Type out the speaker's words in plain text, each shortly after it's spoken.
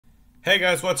Hey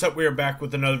guys, what's up? We are back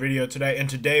with another video today, and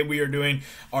today we are doing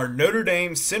our Notre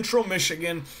Dame Central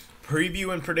Michigan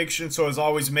preview and prediction. So as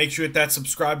always, make sure you hit that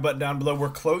subscribe button down below. We're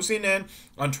closing in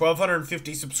on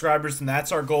 1,250 subscribers, and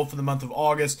that's our goal for the month of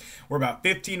August. We're about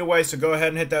 15 away, so go ahead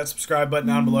and hit that subscribe button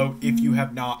down below if you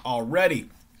have not already.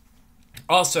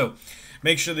 Also,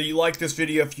 make sure that you like this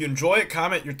video. If you enjoy it,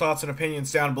 comment your thoughts and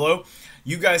opinions down below.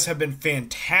 You guys have been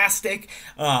fantastic.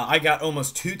 I got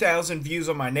almost 2,000 views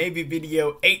on my Navy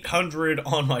video, 800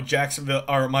 on my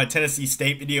my Tennessee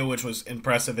State video, which was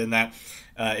impressive in that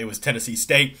it was Tennessee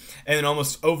State, and then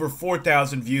almost over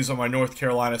 4,000 views on my North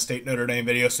Carolina State Notre Dame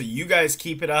video. So you guys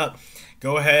keep it up.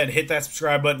 Go ahead, hit that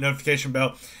subscribe button, notification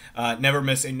bell. Never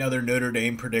miss another Notre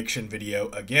Dame prediction video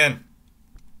again.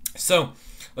 So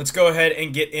let's go ahead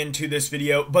and get into this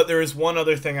video. But there is one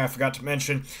other thing I forgot to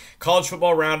mention. College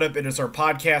Football Roundup, it is our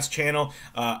podcast channel.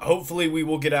 Hopefully we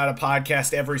will get out a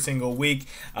podcast every single week.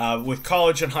 With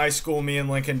college and high school, me and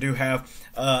Lincoln do have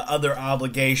other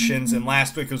obligations. And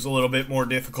last week was a little bit more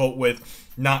difficult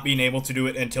with not being able to do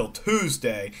it until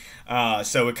Tuesday.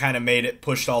 So it kind of made it,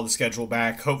 pushed all the schedule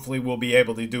back. Hopefully we'll be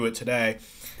able to do it today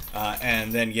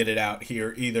and then get it out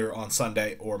here either on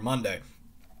Sunday or Monday.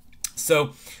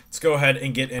 So let's go ahead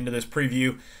and get into this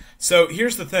preview. So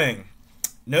here's the thing.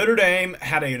 Notre Dame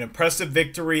had an impressive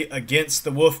victory against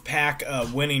the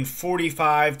Wolfpack, winning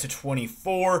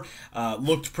 45-24.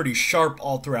 Looked pretty sharp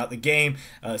all throughout the game.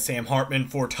 Sam Hartman,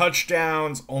 4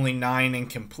 touchdowns, only 9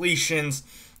 incompletions.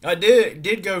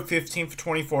 Did go 15 for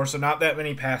 24, so not that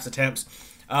many pass attempts.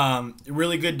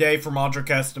 Really good day from Audric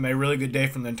Estime. Really good day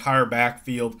from the entire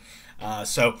backfield.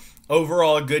 So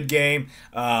overall, a good game.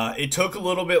 It took a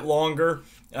little bit longer,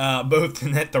 both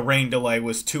in that the rain delay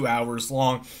was 2 hours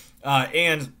long,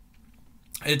 and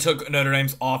it took Notre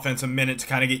Dame's offense a minute to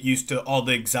kind of get used to all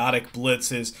the exotic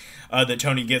blitzes that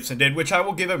Tony Gibson did, which I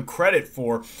will give him credit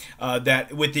for.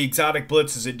 That with the exotic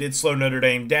blitzes, it did slow Notre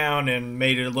Dame down and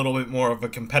made it a little bit more of a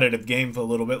competitive game for a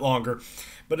little bit longer.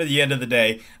 But at the end of the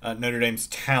day, Notre Dame's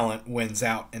talent wins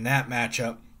out in that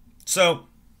matchup. So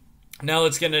now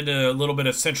let's get into a little bit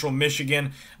of Central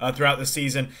Michigan throughout the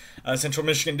season. Central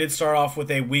Michigan did start off with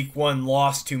a Week 1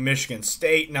 loss to Michigan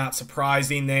State. Not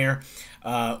surprising there.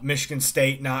 Michigan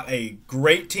State, not a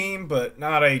great team, but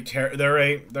not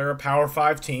they're a Power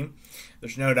 5 team.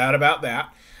 There's no doubt about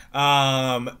that.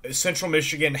 Central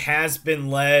Michigan has been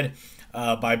led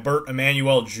by Bert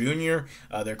Emanuel Jr.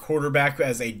 Their quarterback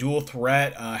as a dual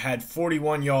threat, had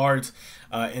 41 yards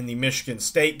in the Michigan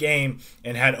State game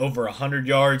and had over 100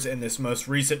 yards in this most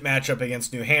recent matchup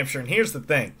against New Hampshire. And here's the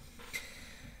thing.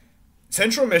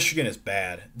 Central Michigan is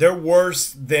bad. They're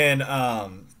worse than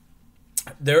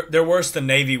they're worse than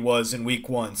Navy was in Week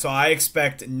 1. So I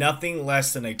expect nothing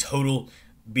less than a total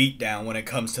beatdown when it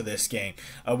comes to this game.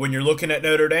 When you're looking at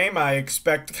Notre Dame, I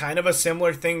expect kind of a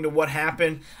similar thing to what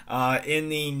happened in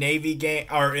the Navy game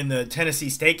or in the Tennessee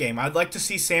State game. I'd like to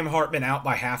see Sam Hartman out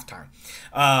by halftime.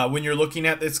 When you're looking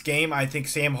at this game, I think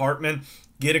Sam Hartman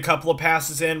get a couple of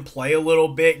passes in, play a little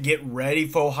bit, get ready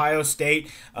for Ohio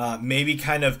State, maybe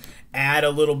kind of add a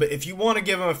little bit. If you want to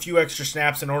give him a few extra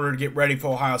snaps in order to get ready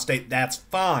for Ohio State, that's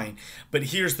fine. But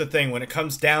here's the thing, when it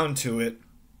comes down to it,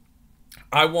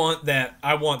 I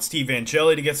want Steve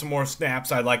Angeli to get some more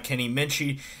snaps. I'd like Kenny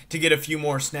Minchey to get a few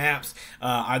more snaps.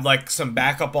 I'd like some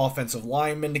backup offensive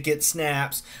linemen to get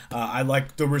snaps. I'd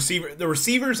like the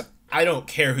receivers. I don't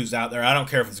care who's out there. I don't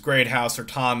care if it's Greathouse or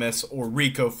Thomas or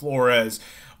Rico Flores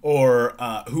or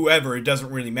whoever. It doesn't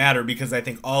really matter because I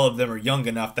think all of them are young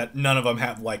enough that none of them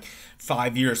have like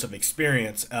 5 years of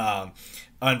experience.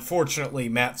 Unfortunately,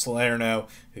 Matt Salerno,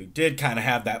 who did kind of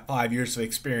have that 5 years of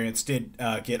experience, did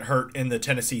get hurt in the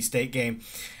Tennessee State game,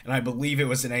 and I believe it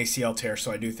was an ACL tear,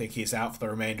 so I do think he's out for the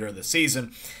remainder of the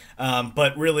season.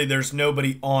 But really, there's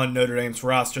nobody on Notre Dame's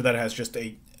roster that has just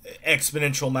a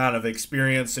exponential amount of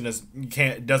experience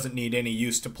and doesn't need any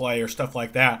use to play or stuff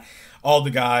like that. All the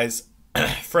guys,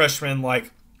 freshmen like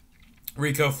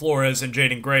Rico Flores and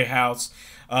Jaden Greathouse,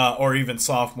 or even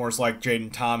sophomores like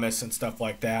Jaden Thomas and stuff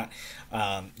like that.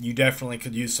 You definitely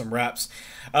could use some reps.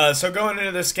 So going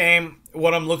into this game,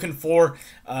 what I'm looking for,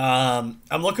 I'm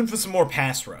looking for some more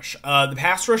pass rush. The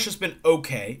pass rush has been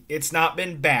okay. It's not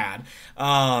been bad.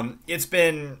 It's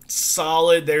been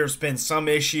solid. There's been some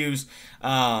issues.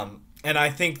 And I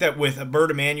think that with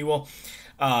Bert Emanuel,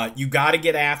 you got to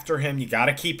get after him. You got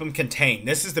to keep him contained.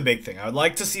 This is the big thing. I would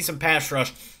like to see some pass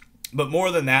rush. But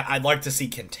more than that, I'd like to see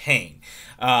contain.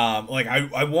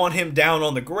 I want him down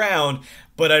on the ground,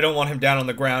 but I don't want him down on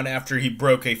the ground after he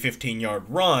broke a 15-yard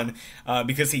run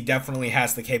because he definitely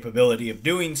has the capability of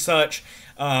doing such.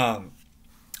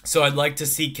 So I'd like to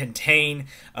see contain,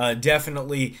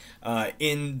 definitely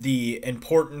in the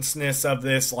importanceness of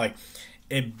this. Like,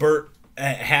 Burt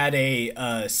had a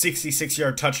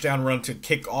 66-yard touchdown run to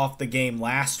kick off the game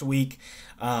last week.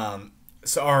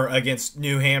 Or against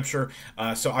New Hampshire.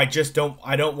 So I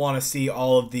don't want to see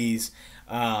all of these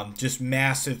just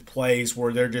massive plays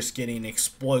where they're just getting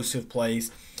explosive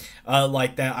plays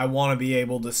like that. I want to be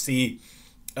able to see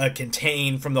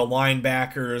contain from the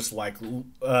linebackers like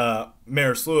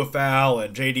Maris Luafau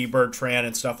and J.D. Bertrand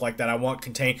and stuff like that. I want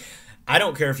contain. I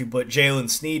don't care if you put Jalen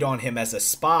Sneed on him as a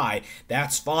spy.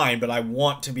 That's fine, but I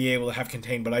want to be able to have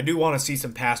contain. But I do want to see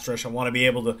some pass rush. I want to be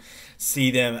able to see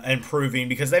them improving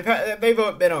because they've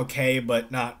been okay,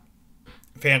 but not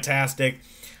fantastic,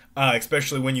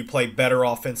 especially when you play better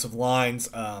offensive lines.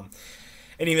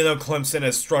 And even though Clemson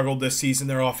has struggled this season,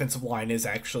 their offensive line is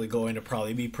actually going to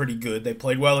probably be pretty good. They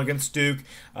played well against Duke,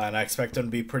 and I expect them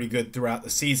to be pretty good throughout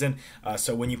the season.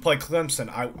 So when you play Clemson,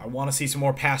 I want to see some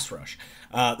more pass rush.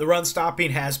 The run stopping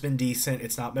has been decent.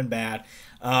 It's not been bad.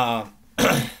 Other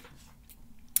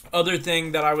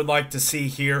thing that I would like to see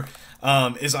here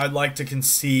is I'd like to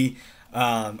see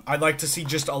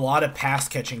just a lot of pass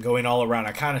catching going all around.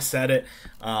 I kind of said it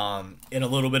in a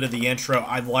little bit of the intro.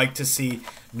 I'd like to see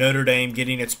Notre Dame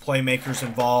getting its playmakers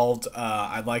involved.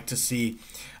 I'd like to see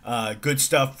good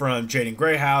stuff from Jaden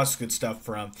Grayhouse, good stuff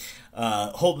from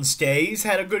Holton Stays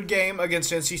had a good game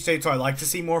against NC State, so I'd like to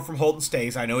see more from Holton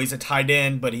Stays. I know he's a tight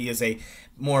end, but he is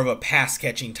more of a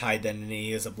pass-catching tight end than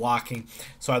he is a blocking.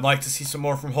 So I'd like to see some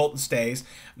more from Holton Stays,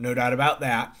 no doubt about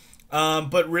that.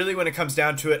 But really, when it comes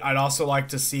down to it, I'd also like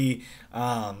to see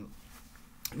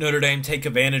Notre Dame take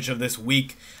advantage of this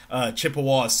weak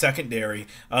Chippewa secondary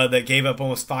that gave up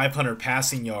almost 500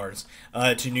 passing yards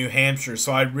to New Hampshire.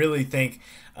 So I really think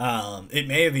it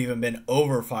may have even been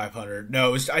over 500.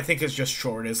 No, I think it's just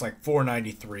short. It's like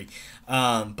 493.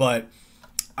 But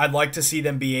I'd like to see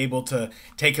them be able to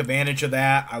take advantage of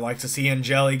that. I like to see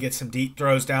Angeli get some deep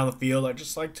throws down the field. I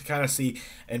just like to kind of see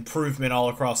improvement all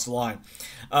across the line.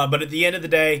 But at the end of the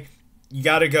day, you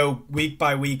got to go week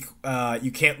by week.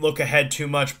 You can't look ahead too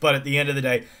much. But at the end of the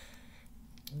day,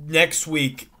 next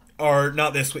week, or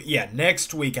not this week,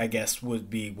 next week, I guess would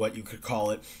be what you could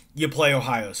call it. You play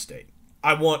Ohio State.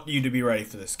 I want you to be ready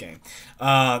for this game.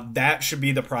 That should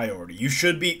be the priority. You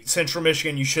should beat Central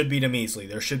Michigan. You should beat them easily.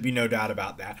 There should be no doubt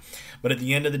about that. But at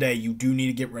the end of the day, you do need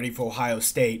to get ready for Ohio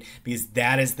State because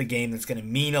that is the game that's going to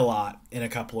mean a lot in a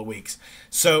couple of weeks.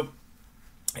 So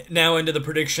now into the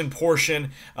prediction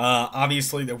portion.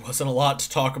 Obviously, there wasn't a lot to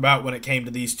talk about when it came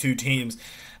to these two teams.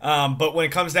 But when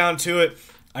it comes down to it,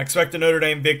 I expect a Notre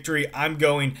Dame victory. I'm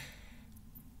going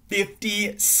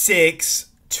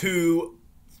 56-13.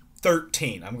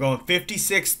 I'm going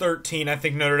 56-13. I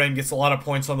think Notre Dame gets a lot of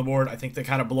points on the board. I think they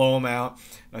kind of blow them out.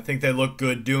 I think they look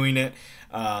good doing it.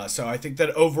 So I think that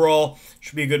overall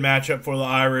should be a good matchup for the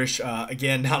Irish.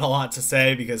 Again, not a lot to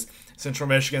say because Central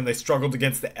Michigan, they struggled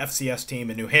against the FCS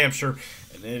team in New Hampshire.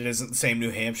 And it isn't the same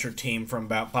New Hampshire team from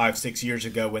about 5-6 years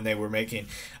ago when they were making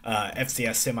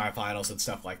FCS semifinals and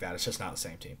stuff like that. It's just not the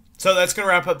same team. So that's going to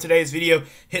wrap up today's video.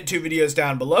 Hit 2 videos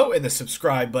down below and the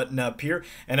subscribe button up here.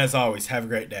 And as always, have a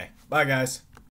great day. Bye, guys.